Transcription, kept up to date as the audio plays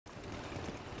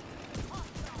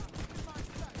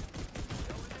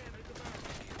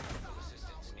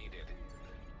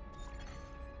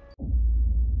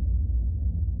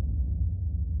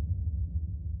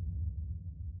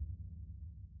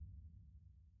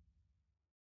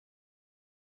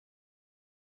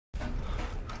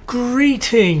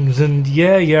Greetings, and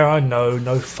yeah, I know,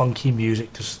 no funky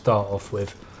music to start off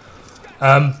with.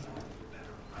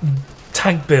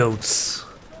 Tank builds.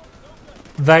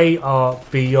 They are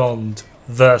beyond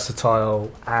versatile,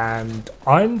 and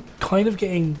I'm kind of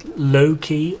getting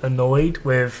low-key annoyed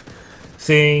with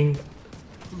seeing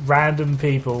random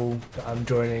people that I'm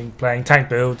joining playing tank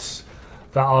builds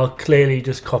that are clearly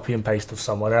just copy and paste of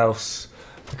someone else.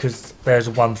 Because there's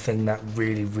one thing that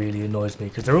really annoys me,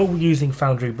 because they're all using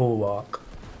Foundry Bulwark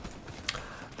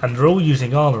and they're all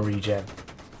using armor regen.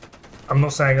 I'm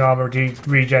not saying armor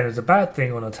regen is a bad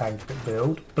thing on a tank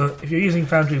build, but if you're using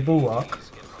Foundry Bulwark,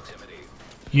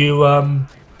 you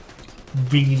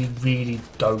really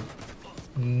don't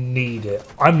need it.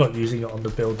 I'm not using it on the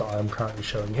build that I am currently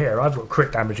showing here. I've got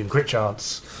crit damage and crit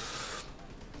chance,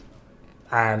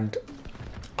 and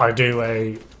I do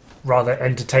a rather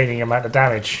entertaining amount of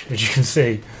damage, as you can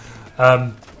see,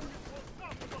 and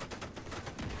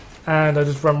I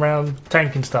just run around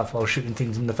tanking stuff while shooting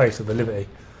things in the face with a Liberty.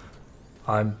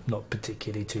 I'm not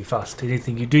particularly too fussed. The only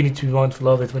thing you do need to be mindful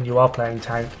of is when you are playing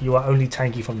tank, you are only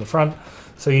tanky from the front,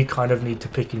 so you kind of need to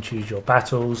pick and choose your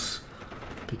battles,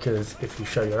 because if you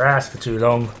show your ass for too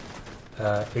long,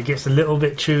 it gets a little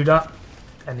bit chewed up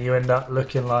and you end up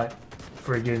looking like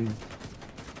friggin',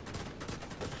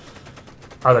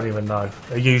 I don't even know,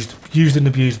 a used and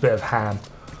abused bit of ham.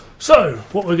 So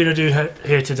what we're going to do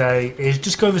here today is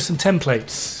just go over some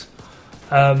templates.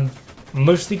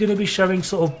 Mostly going to be showing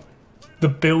sort of the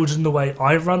builds and the way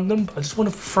I run them. I just want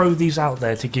to throw these out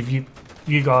there to give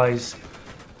you guys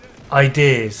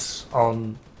ideas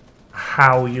on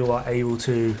how you are able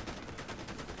to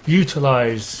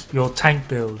utilize your tank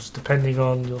builds depending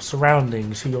on your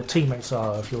surroundings, who your teammates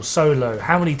are, if you're solo,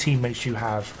 how many teammates you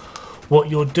have, what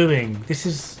you're doing. This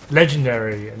is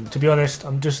legendary, and to be honest,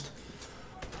 I'm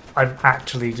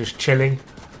actually just chilling.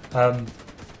 I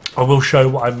will show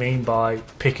what I mean by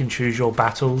pick and choose your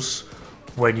battles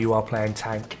when you are playing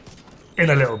tank in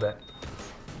a little bit.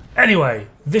 Anyway,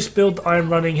 this build that I'm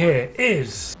running here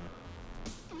is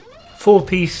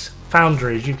 4-piece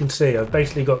Foundry. As you can see, I've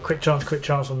basically got crit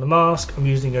chance on the mask. I'm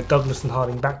using a Douglas and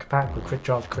Harding backpack with crit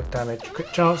chance, crit damage,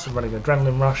 crit chance. I'm running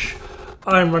Adrenaline Rush.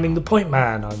 I'm running the Point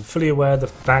Man. I'm fully aware the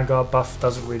Vanguard buff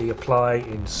doesn't really apply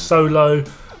in solo.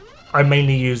 I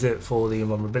mainly use it for the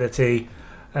invulnerability,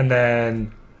 and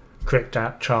then crit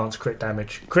chance, crit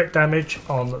damage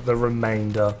on the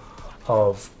remainder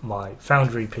of my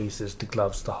Foundry pieces, the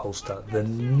gloves, the holster, the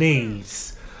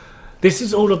knees. This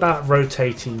is all about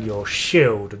rotating your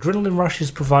shield. Adrenaline Rush is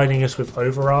providing us with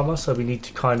over armor, so we need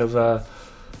to kind of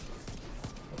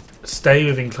stay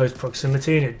within close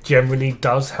proximity, and it generally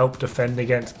does help defend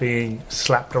against being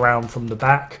slapped around from the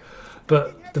back.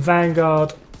 But the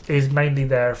Vanguard is mainly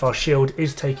there if our shield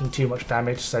is taking too much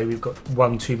damage. Say we've got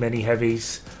one too many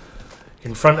heavies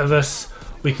in front of us,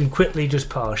 we can quickly just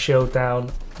put our shield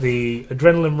down. The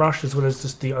Adrenaline Rush, as well as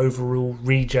just the overall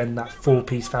regen that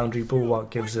 4-piece Foundry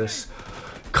Bulwark gives us,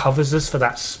 covers us for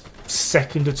that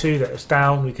second or two that it's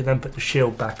down. We can then put the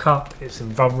shield back up. It's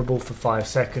invulnerable for 5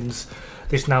 seconds.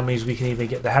 This now means we can either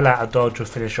get the hell out of dodge or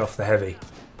finish off the heavy.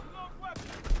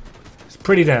 It's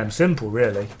pretty damn simple,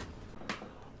 really.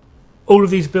 All of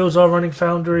these builds are running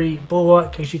Foundry Bulwark,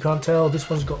 in case you can't tell. This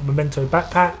one's got Memento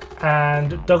Backpack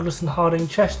and Douglas and Harding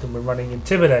Chest, and we're running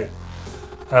Intimidate.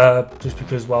 Just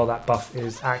because while that buff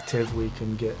is active, we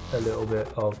can get a little bit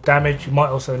of damage. You might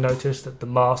also notice that the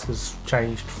mask has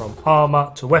changed from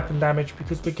armor to weapon damage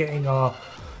because we're getting our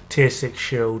tier 6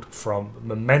 shield from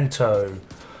Memento.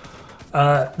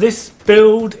 This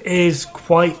build is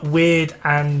quite weird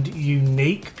and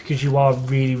unique because you are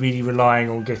really relying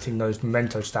on getting those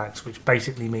Memento stacks, which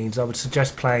basically means I would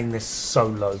suggest playing this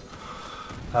solo.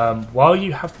 While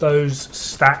you have those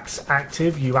stacks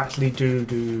active, you actually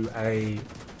do a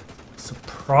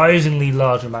surprisingly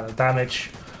large amount of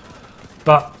damage,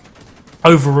 but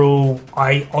overall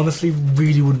I honestly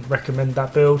really wouldn't recommend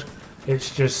that build.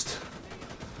 It's just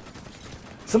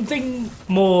something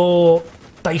more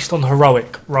based on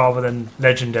heroic rather than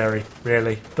legendary,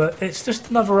 really, but it's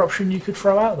just another option you could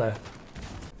throw out there.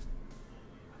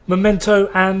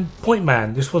 Memento and Point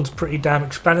Man. This one's pretty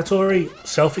damn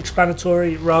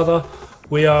self-explanatory rather.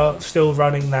 We are still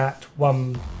running that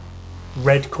one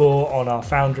red core on our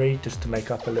Foundry just to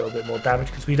make up a little bit more damage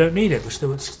because we don't need it. We're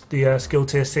still at the skill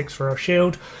tier 6 for our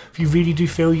shield. If you really do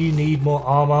feel you need more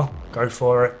armor, go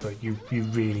for it, but you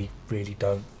really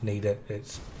don't need it.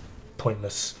 It's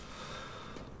pointless.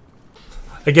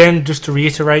 Again, just to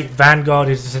reiterate, Vanguard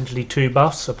is essentially 2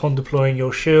 buffs. Upon deploying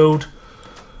your shield,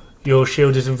 Your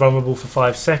shield is invulnerable for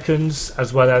 5 seconds,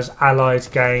 as well as allies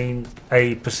gain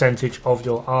a percentage of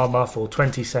your armor for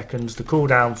 20 seconds. The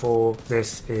cooldown for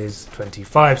this is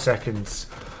 25 seconds.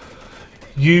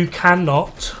 You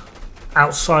cannot,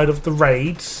 outside of the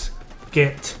raids,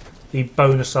 get the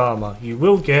bonus armor. You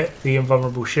will get the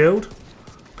invulnerable shield,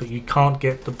 but you can't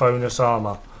get the bonus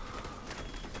armor.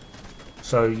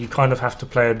 So you kind of have to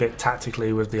play a bit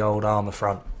tactically with the old armor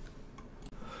front.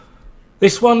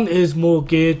 This one is more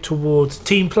geared towards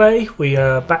team play. We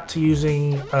are back to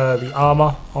using the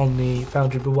armour on the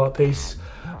Foundry Bulwark piece.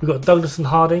 We've got Douglas and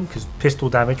Harding, because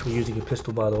pistol damage, we're using a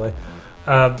pistol by the way,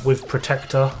 with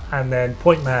Protector, and then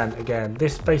Point Man again.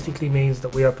 This basically means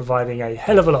that we are providing a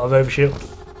hell of a lot of overshield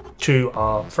to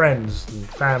our friends and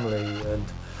family and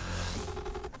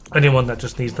anyone that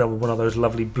just needs one of those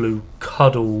lovely blue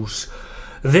cuddles.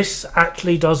 This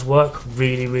actually does work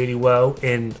really, really well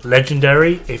in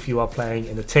Legendary if you are playing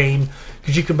in a team,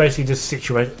 because you can basically just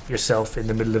situate yourself in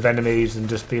the middle of enemies and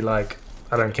just be like,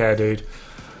 I don't care, dude.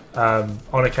 On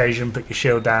occasion, put your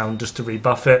shield down just to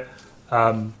rebuff it.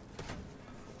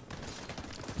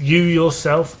 You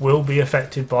yourself will be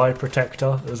affected by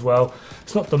Protector as well.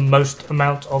 It's not the most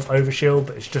amount of overshield,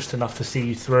 but it's just enough to see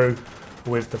you through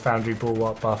with the Foundry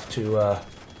Bulwark buff to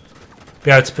be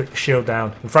able to put your shield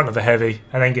down in front of a heavy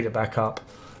and then get it back up,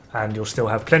 and you'll still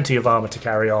have plenty of armor to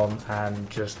carry on and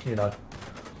just, you know,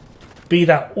 be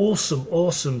that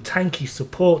awesome tanky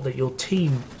support that your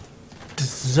team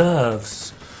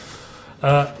deserves.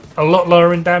 A lot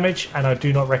lower in damage, and I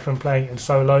do not recommend playing it in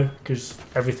solo because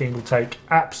everything will take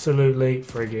absolutely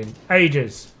friggin'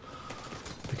 ages,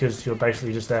 because you're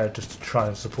basically just there just to try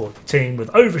and support the team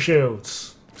with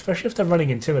overshields, especially if they're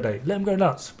running Intimidate. Let them go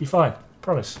nuts, be fine,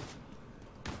 promise.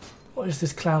 What is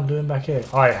this clown doing back here?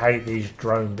 I hate these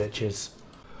drone bitches.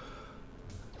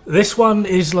 This one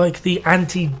is like the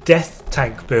anti-death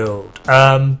tank build.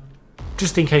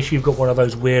 Just in case you've got one of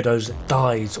those weirdos that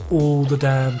dies all the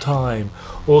damn time.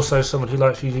 Also someone who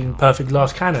likes using perfect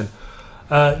glass cannon.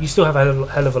 You still have a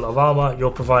hell of a lot of armor.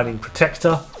 You're providing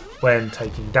Protector when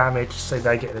taking damage, so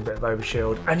they get a bit of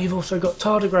overshield. And you've also got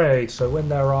tardigrade, so when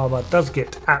their armor does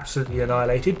get absolutely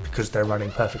annihilated because they're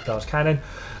running perfect glass cannon,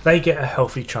 they get a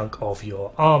healthy chunk of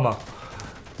your armor.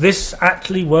 This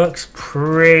actually works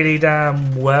pretty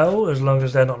damn well as long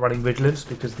as they're not running vigilance,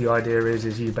 because the idea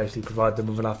is you basically provide them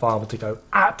with enough armor to go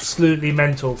absolutely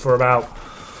mental for about,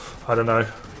 I don't know,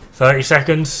 30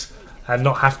 seconds and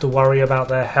not have to worry about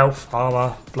their health,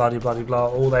 armor, bloody blah.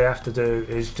 All they have to do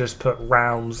is just put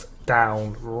rounds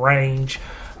down range,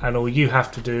 and all you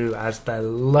have to do as their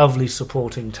lovely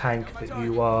supporting tank that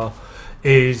you are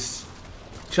is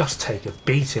just take a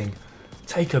beating.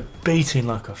 Take a beating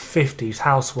like a 50s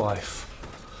housewife.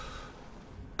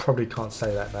 Probably can't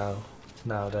say that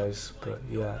nowadays, but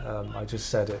yeah, I just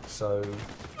said it, so...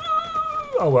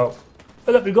 Oh well.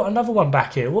 Oh, look, we've got another one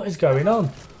back here. What is going on?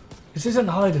 This isn't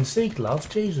hide and seek, love.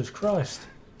 Jesus Christ.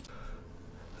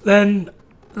 Then,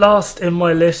 last in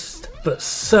my list, but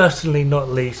certainly not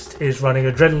least, is running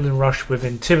Adrenaline Rush with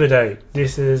Intimidate.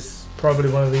 This is probably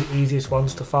one of the easiest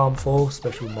ones to farm for,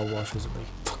 especially when my wife isn't me.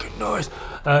 Fucking nice.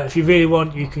 If you really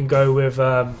want, you can go with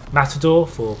Matador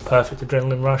for perfect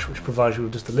Adrenaline Rush, which provides you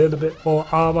with just a little bit more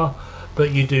armor,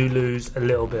 but you do lose a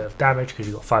little bit of damage because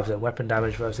you've got 5% weapon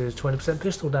damage versus 20%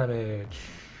 pistol damage.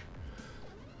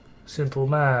 Simple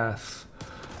math.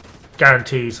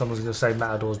 Guarantee someone's going to say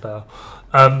Matador's better.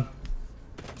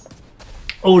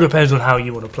 All depends on how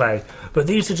you want to play, but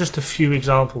these are just a few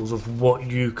examples of what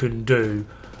you can do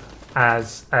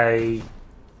as a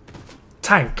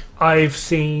tank. I've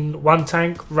seen one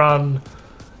tank run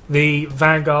the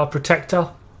Vanguard Protector,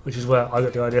 which is where I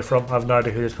got the idea from. I have no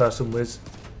idea who this person was,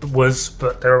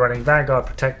 but they were running Vanguard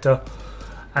Protector,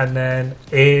 and then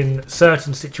in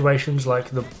certain situations like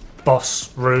the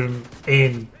boss room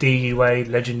in DUA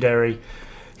Legendary,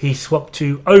 he swapped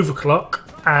to Overclock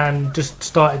and just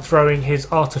started throwing his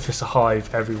Artificer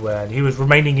Hive everywhere, and he was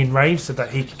remaining in range so that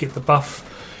he could get the buff.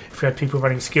 If you had people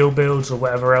running skill builds or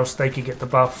whatever else, they could get the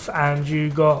buff, and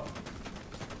you got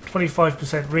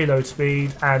 25% reload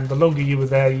speed, and the longer you were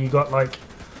there you got like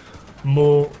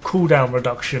more cooldown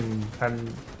reduction,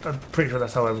 and I'm pretty sure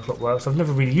that's how Overclock works. I've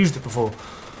never really used it before,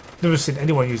 never seen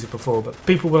anyone use it before, but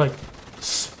people were like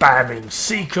spamming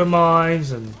Seeker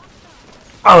Mines, and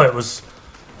oh, it was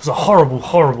a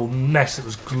horrible mess. It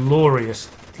was glorious.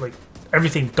 Like,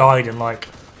 everything died in like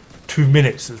 2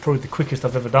 minutes. It was probably the quickest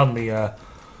I've ever done the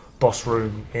boss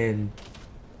room in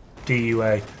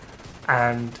DUA,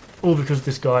 and all because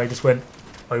this guy just went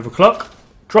Overclock,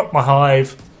 dropped my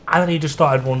hive, and then he just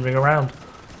started wandering around.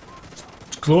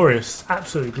 It's glorious,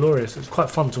 absolutely glorious. It's quite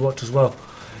fun to watch as well.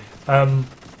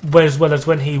 as well as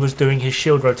when he was doing his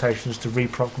shield rotations to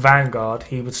reproc Vanguard,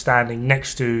 he was standing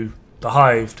next to the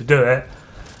hive to do it,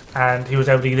 and he was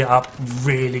able to get it up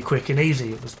really quick and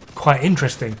easy. It was quite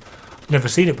interesting. I've never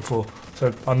seen it before,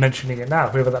 so I'm mentioning it now.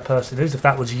 Whoever that person is, if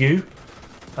that was you,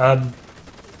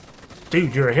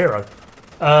 dude, you're a hero.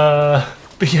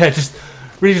 But yeah, just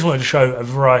wanted to show a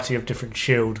variety of different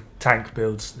shield tank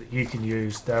builds that you can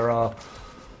use. There are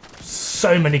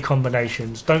so many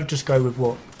combinations. Don't just go with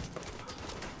what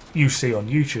you see on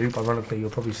YouTube. Ironically, you're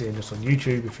probably seeing this on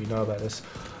YouTube if you know about this.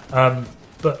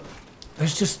 But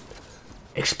there's just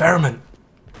experiment.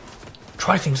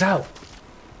 Try things out.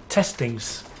 Test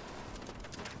things.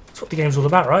 That's what the game's all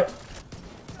about, right?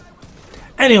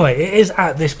 Anyway, it is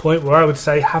at this point where I would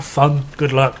say have fun,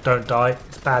 good luck, don't die.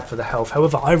 It's bad for the health.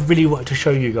 However, I really wanted to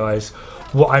show you guys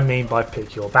what I mean by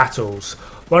pick your battles.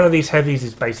 One of these heavies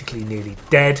is basically nearly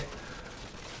dead,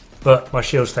 but my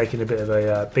shield's taking a bit of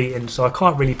a beating, so I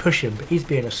can't really push him, but he's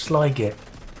being a sly git,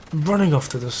 running off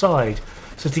to the side.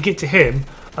 So to get to him,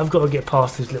 I've got to get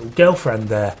past his little girlfriend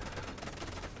there.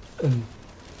 And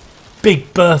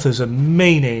Big Bertha's a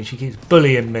meanie, and she keeps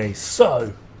bullying me,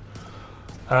 so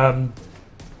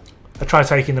I tried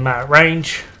taking them out at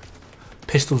range.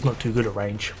 Pistol's not too good at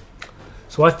range.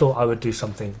 So I thought I would do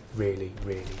something really,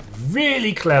 really,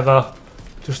 really clever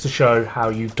just to show how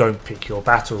you don't pick your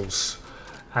battles.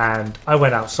 And I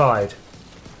went outside.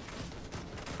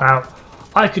 Now,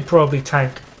 I could probably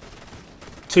tank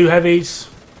 2 heavies.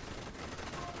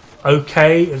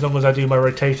 Okay, as long as I do my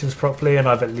rotations properly and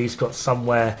I've at least got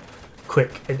somewhere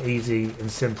quick and easy and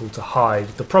simple to hide.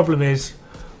 The problem is,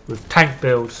 with tank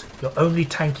builds, you're only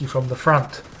tanky from the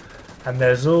front, and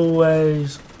there's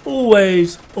always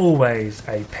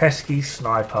a pesky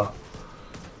sniper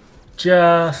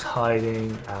just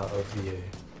hiding out of view.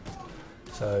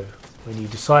 So when you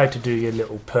decide to do your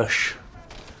little push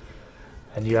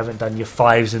and you haven't done your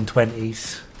 5s and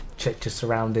 20s, check your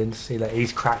surroundings, see that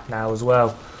he's cracked now as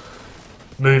well.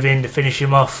 Move in to finish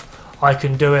him off. I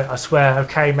can do it, I swear.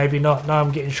 Okay, maybe not. No,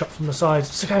 I'm getting shot from the sides.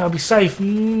 It's okay, I'll be safe.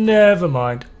 Never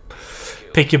mind.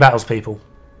 Pick your battles, people.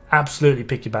 Absolutely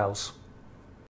pick your battles.